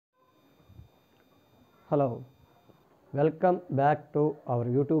Hello, welcome back to our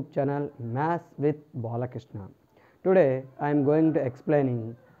YouTube channel Maths with Balakrishna. Today I am going to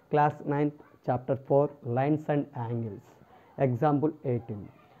explaining class 9th chapter 4 lines and angles example 18.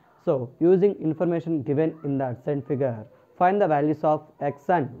 So using information given in the adjacent figure, find the values of x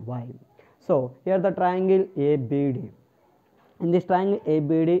and y. So here the triangle ABD. In this triangle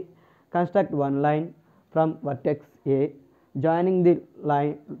ABD, construct one line from vertex A joining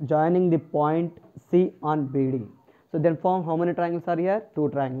the point C on BD. So then form how many triangles are here? Two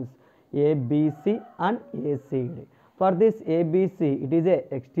triangles, ABC and ACD. For this ABC, it is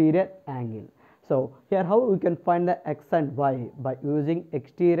a exterior angle. So here how we can find the x and y? By using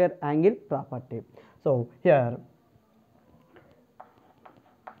exterior angle property. So here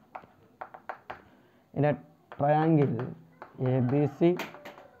in a triangle ABC,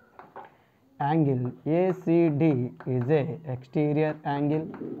 angle ACD is a exterior angle.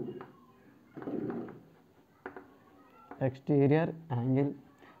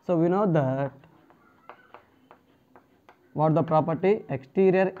 So we know that what the property?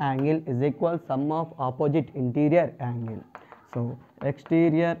 Exterior angle is equal sum of opposite interior angle. So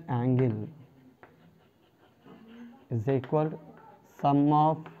exterior angle is equal sum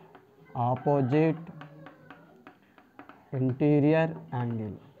of opposite interior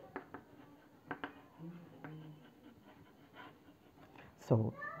angle.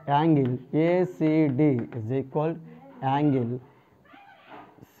 So angle ACD is equal angle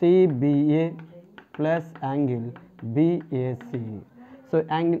CBA plus angle BAC. So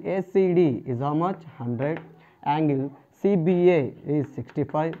angle ACD is how much? 100. Angle CBA is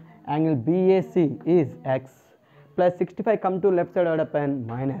 65. Angle BAC is x. Plus 65 come to left side of the pen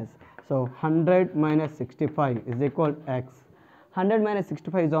minus. So 100 minus 65 is equal x. 100 minus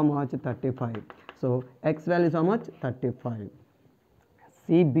 65 is how much? 35. So x value is how much? 35.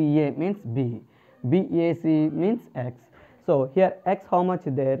 CBA means B, BAC means x. So here x how much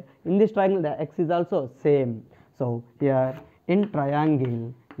is there? In this triangle the x is also same. So here in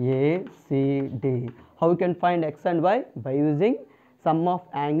triangle ACD, how we can find x and y? By using sum of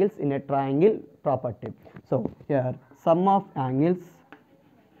angles in a triangle property. So here sum of angles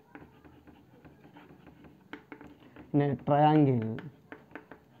in a triangle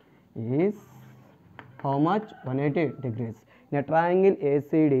is how much? 180 degrees. In a triangle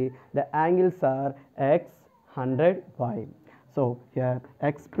ACD, the angles are x, 100, y. So here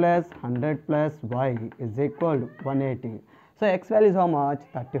x plus 100 plus y is equal to 180. So x value is how much?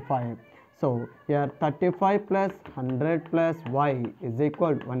 35. So here 35 plus 100 plus y is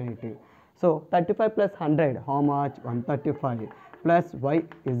equal to 180. So 35 plus 100 how much? 135 plus y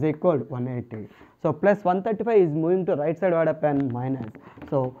is equal to 180. So plus 135 is moving to right side of the pen minus.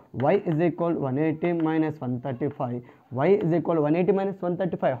 So y is equal to 180 minus 135. Y is equal to 180 minus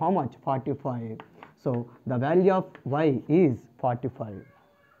 135 how much? 45. So the value of y is 45.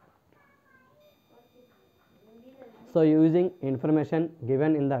 So using information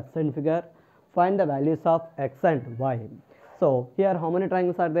given in the adjacent figure, find the values of x and y. So here how many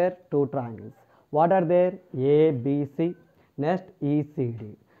triangles are there? Two triangles. What are there? ABC, next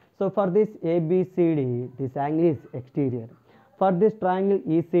ECD. So for this ABCD, this angle is exterior. For this triangle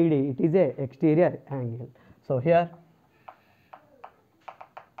ECD, it is a exterior angle. So here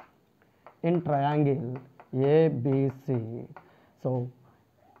in triangle ABC, so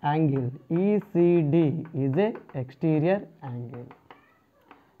angle ECD is a exterior angle.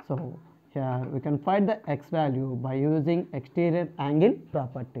 So here we can find the x value by using exterior angle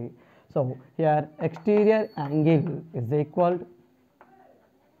property. So here exterior angle is equal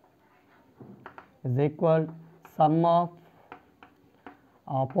sum of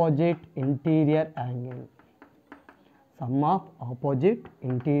opposite interior angle. Sum of opposite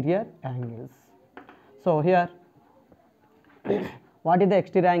interior angles. So here what is the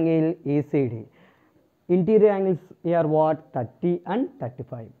exterior angle ECD? Interior angles here what? 30 and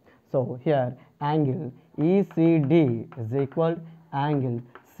 35. So here angle ECD is equal angle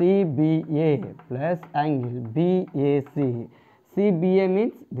CBA plus angle BAC. CBA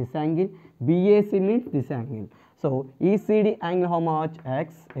means this angle, BAC means this angle. So ECD angle how much?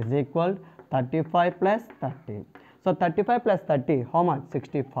 X is equal 35 plus 30. So 35 plus 30 how much?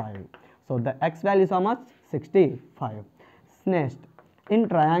 65. So the x value is how much? 65. Next in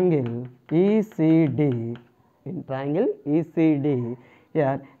triangle ECD,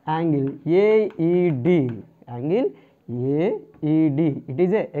 here angle AED, it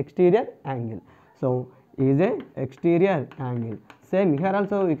is a exterior angle. So is a exterior angle. Same here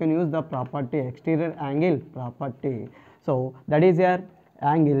also we can use the property exterior angle property. So that is here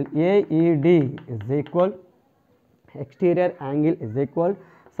angle AED is equal exterior angle is equal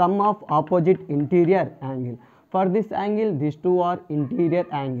sum of opposite interior angle. For this angle, these two are interior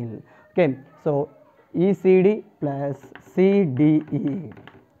angle. Okay, so ECD plus CDE.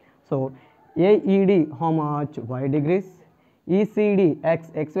 So AED how much? Y degrees. ECD x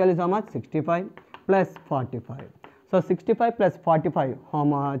value is how much? 65 plus 45. So 65 plus 45 how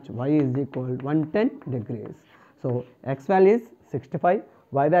much? Y is equal 110 degrees. So x value is 65,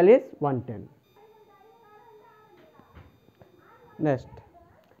 y value is 110. Next,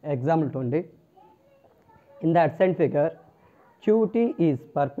 example 20. In the adjacent figure, QT is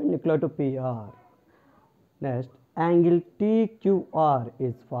perpendicular to PR. Next, angle TQR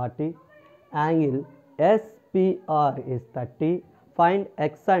is 40, angle SPR is 30. Find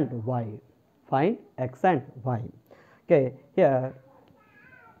x and y. Find x and y. Okay, here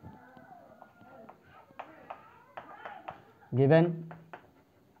given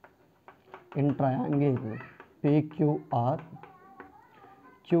in triangle PQR,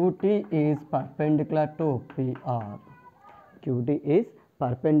 QT is perpendicular to PR. QT is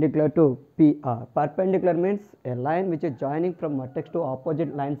perpendicular to PR. Perpendicular means a line which is joining from vertex to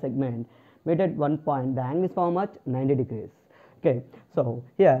opposite line segment meet at one point. The angle is how much? 90 degrees. Okay, so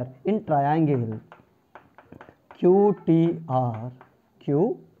here in triangle QTR,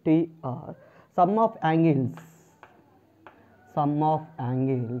 sum of angles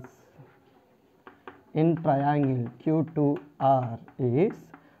in triangle Q2R is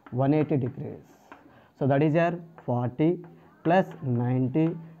 180 degrees. So that is here 40 plus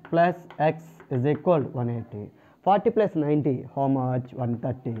 90 plus x is equal 180. 40 plus 90 how much?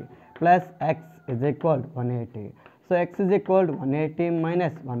 130 plus x is equal 180. So x is equal to 180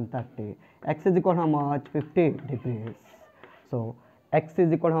 minus 130. X is equal to how much? 50 degrees. So x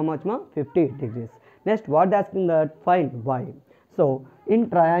is equal to how much? 50 degrees. Next, what they asking that? Find y. So in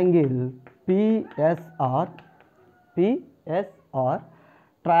triangle PSR,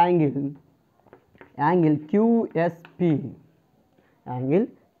 triangle angle QSP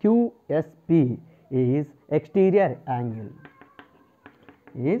is exterior angle.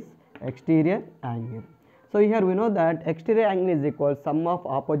 So here we know that exterior angle is equal sum of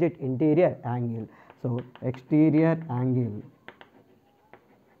opposite interior angle. So exterior angle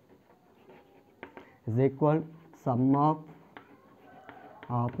is equal sum of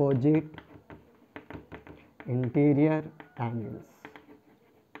opposite interior angles.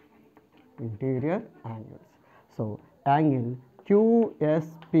 So angle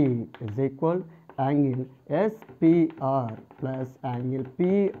QSP is equal angle SPR plus angle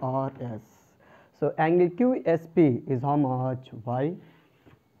PRS. So angle QSP is how much? Y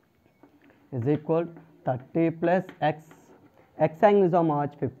is equal 30 plus x. X angle is how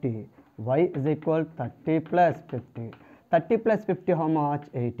much? 50. Y is equal 30 plus 50. 30 plus 50 how much?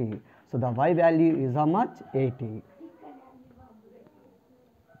 80. So the y value is how much? 80.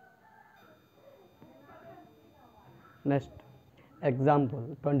 Next,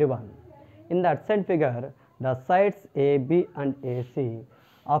 example 21. In the adjacent figure, the sides AB and AC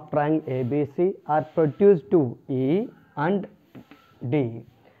of triangle ABC are produced to E and D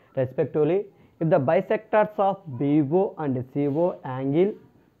respectively. If the bisectors of BO and CO angle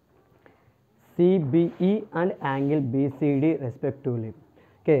CBE and angle BCD respectively,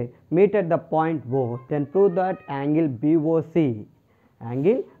 okay, meet at the point O, then prove that angle BOC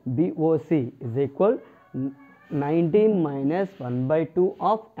is equal 19 minus 1 by 2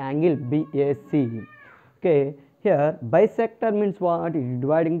 of angle BAC. Okay, here bisector means what? It is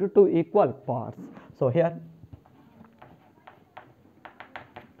dividing into two equal parts. So here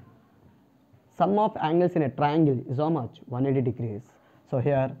sum of angles in a triangle is how much? 180 degrees. So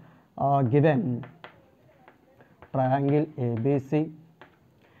here given triangle ABC,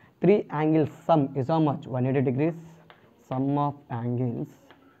 three angles sum is how much? 180 degrees. Sum of angles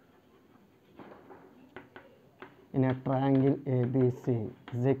in a triangle ABC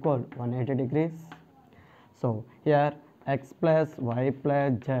is equal 180 degrees. So here x plus y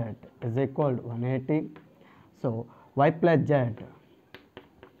plus z is equal to 180. So y plus z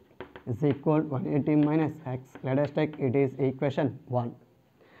is equal to 180 minus x. Let us take it is equation 1.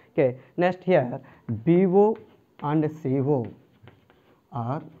 Okay, next here BO and CO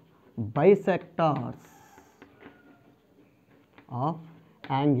are bisectors of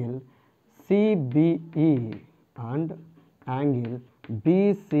angle CBE and angle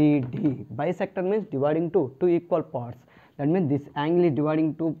BCD. Bisector means dividing to two equal parts. That means this angle is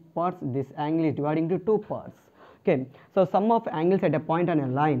dividing two parts, this angle is dividing to two parts. Okay, so sum of angles at a point on a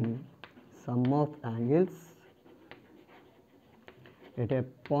line, sum of angles at a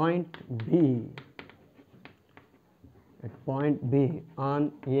point B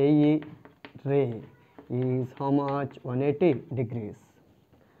on AE ray is how much? 180 degrees.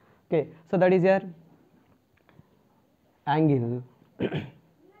 Okay, so that is your angle okay,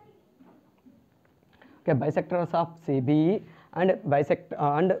 bisectors of CBE and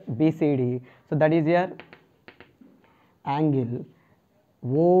and BCD. So that is your angle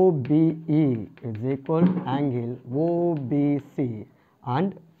OBE is equal to angle OBC,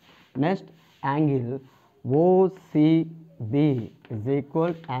 and next angle OCB is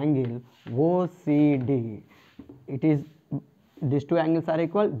equal to angle OCD. It is, these two angles are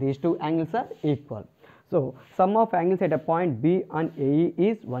equal, these two angles are equal. So sum of angles at a point B and AE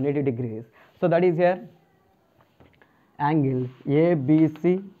is 180 degrees. So that is here angle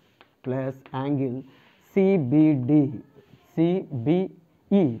ABC plus angle CBE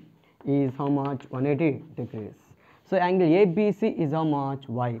is how much? 180 degrees. So angle ABC is how much?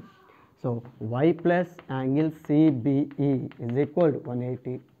 Y. So y plus angle CBE is equal to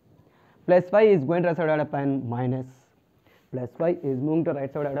 180. Plus y is going to right side upon minus. Plus y is moving to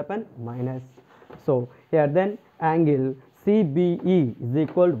right side upon minus. So here then angle CBE is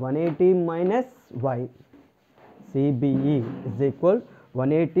equal to 180 minus y. CBE is equal to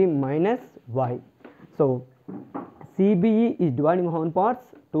 180 minus y. So CBE is dividing how many parts?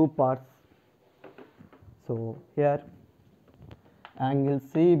 2 parts. So here angle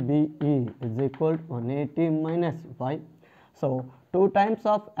CBE is equal to 180 minus y. So 2 times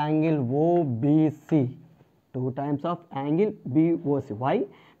of angle OBC, 2 times of angle BOC. Why?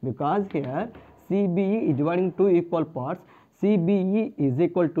 Because here CBE is dividing 2 equal parts. CBE is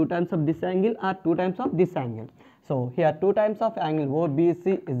equal to 2 times of this angle or 2 times of this angle. So here 2 times of angle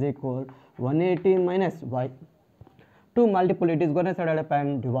OBC is equal 180 minus y. 2 multiple, it is going to set up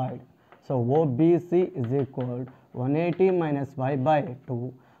and divide. So OBC is equal 180 minus y by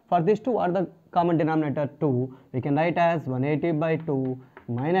 2. For this 2, what are the common denominator? 2. We can write as 180 by 2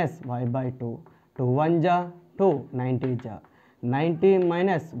 minus y by 2. 2 1 ja 2, 90 ja. 90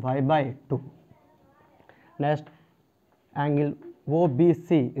 minus y by 2. Next angle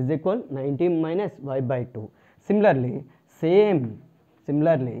OBC is equal 90 minus y by 2. Similarly,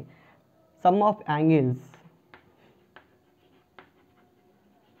 sum of angles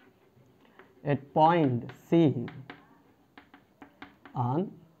at point C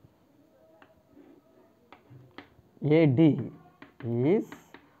on AD is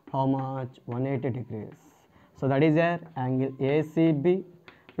how much? 180 degrees. So that is your angle ACB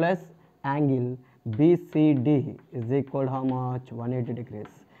plus angle BCD is equal to how much? 180 degrees.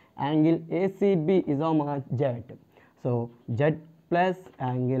 Angle ACB is how much? Z. So Z plus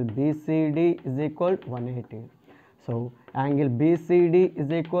angle BCD is equal to 180. So angle BCD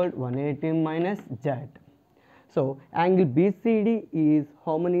is equal to 180 minus Z. So angle BCD is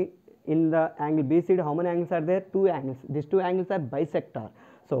how many? In the angle BCD, how many angles are there? 2 angles. These 2 angles are bisector.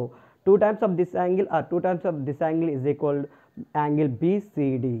 So 2 times of this angle or 2 times of this angle is equal to angle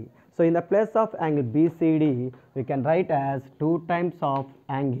BCD. So in the place of angle BCD, we can write as 2 times of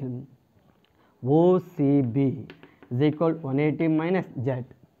angle OCB is equal to 180 minus Z.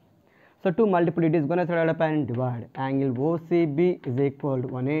 So 2 multiple, it is going to set up and divide. Angle OCB is equal to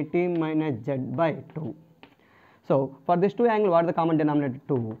 180 minus Z by 2. So for this 2 angle, what is the common denominator?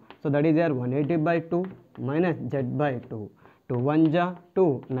 2. So that is here 180 by 2 minus Z by 2. 2 1 ja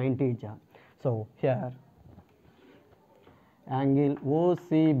 2, 90 ja. So here angle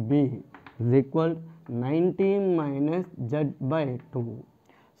OCB is equal to 90 minus Z by 2.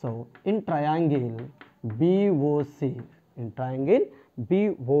 So in triangle BOC,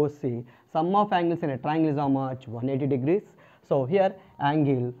 sum of angles in a triangle is how much? 180 degrees. So here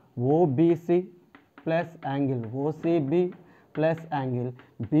angle OBC plus angle OCB plus angle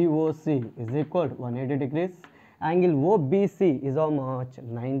BOC is equal to 180 degrees. Angle OBC is how much?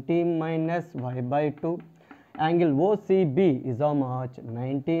 90 minus y by 2. Angle OCB is how much?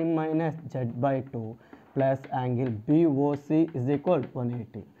 90 minus Z by 2 plus angle BOC is equal to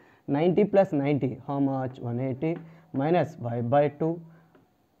 180. 90 plus 90, how much? 180 minus y by 2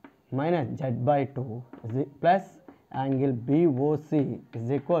 minus Z by 2 plus angle BOC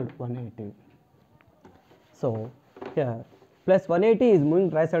is equal to 180. So here plus 180 is moving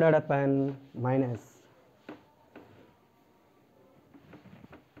right side up and minus.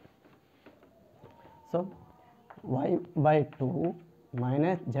 So y by 2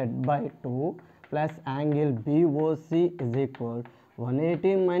 minus Z by 2 plus angle BOC is equal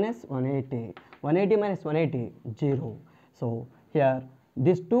 180 minus 180. 180 minus 180, 0. So here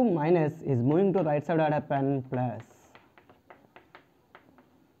this 2 minus is moving to right side up and plus.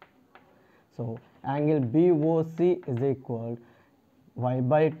 So angle BOC is equal y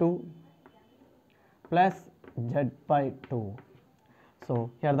by 2 plus Z by 2.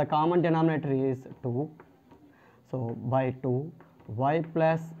 So here the common denominator is 2. So by 2 y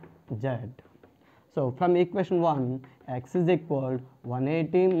plus z. So from equation 1, x is equal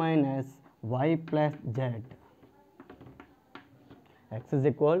 180 minus y plus z. X is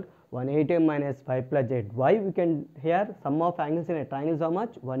equal 180 minus 5 plus z. Why? We can here sum of angles in a triangle is how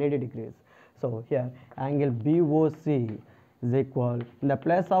much? 180 degrees. So here angle BOC is equal, in the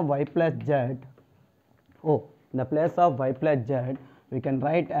place of y plus z, in the place of y plus z, we can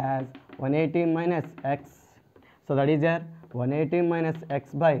write as 180 minus x. So that is here 180 minus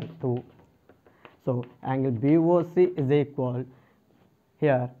x by 2. So angle BOC is equal,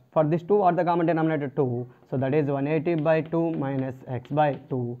 here for this 2, what the common denominator 2, so that is 180 by 2 minus x by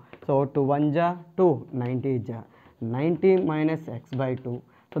 2. So 2 1 ja 2, 90 ja, 90 minus x by 2.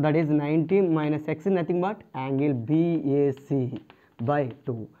 So that is 90 minus x is nothing but angle BAC by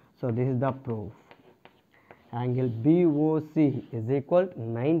 2. So this is the proof. Angle BOC is equal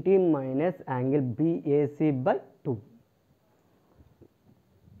 90 minus angle BAC by